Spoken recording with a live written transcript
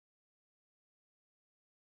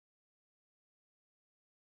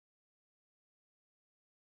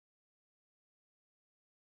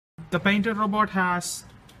the painter robot has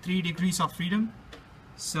 3 degrees of freedom.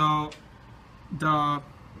 So the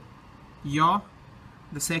yaw,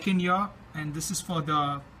 the second yaw, and this is for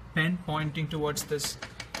the pen pointing towards this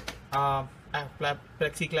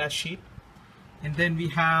plexiglass sheet. And then we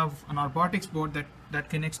have an robotics board that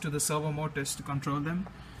connects to the servo motors to control them.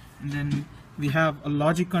 And then we have a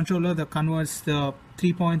logic controller that converts the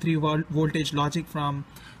 3.3 voltage logic from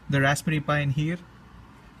the Raspberry Pi in here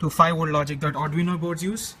to 5 volt logic that Arduino boards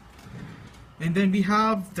use. And then we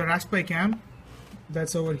have the Raspberry cam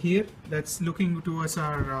that's over here, that's looking towards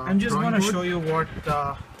our I'm just going to show you what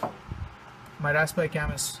my Raspberry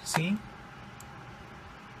cam is seeing.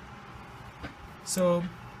 So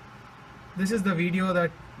this is the video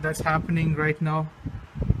that's happening right now.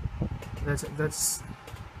 That's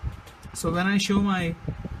so when I show my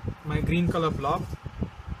green color blob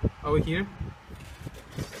over here,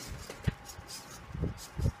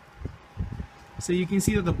 so you can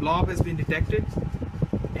see that the blob has been detected,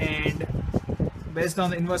 and based on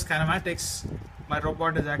the inverse kinematics, my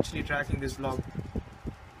robot is actually tracking this blob.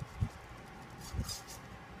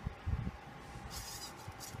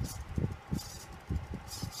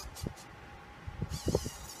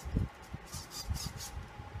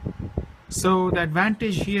 So the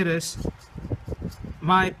advantage here is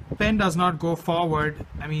my pen does not go forward.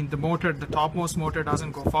 I mean, the motor, the topmost motor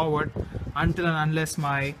doesn't go forward until and unless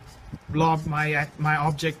my blob, my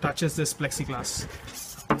object touches this plexiglass.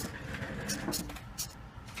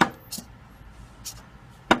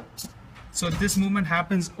 So this movement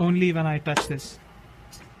happens only when I touch this.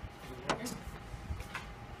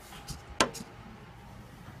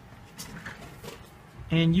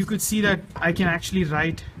 And you could see that I can actually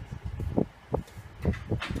write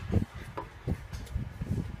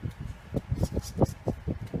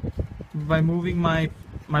by moving my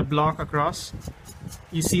block across.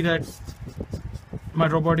 You see that my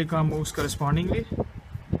robotic arm moves correspondingly.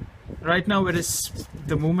 Right now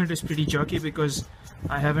the movement is pretty jerky because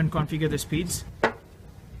I haven't configured the speeds.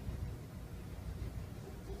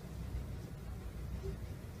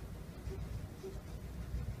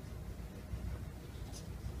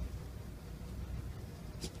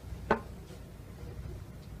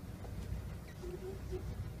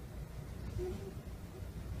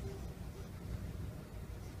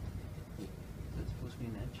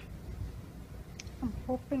 I'm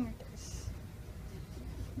hoping it is.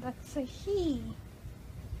 That's a he.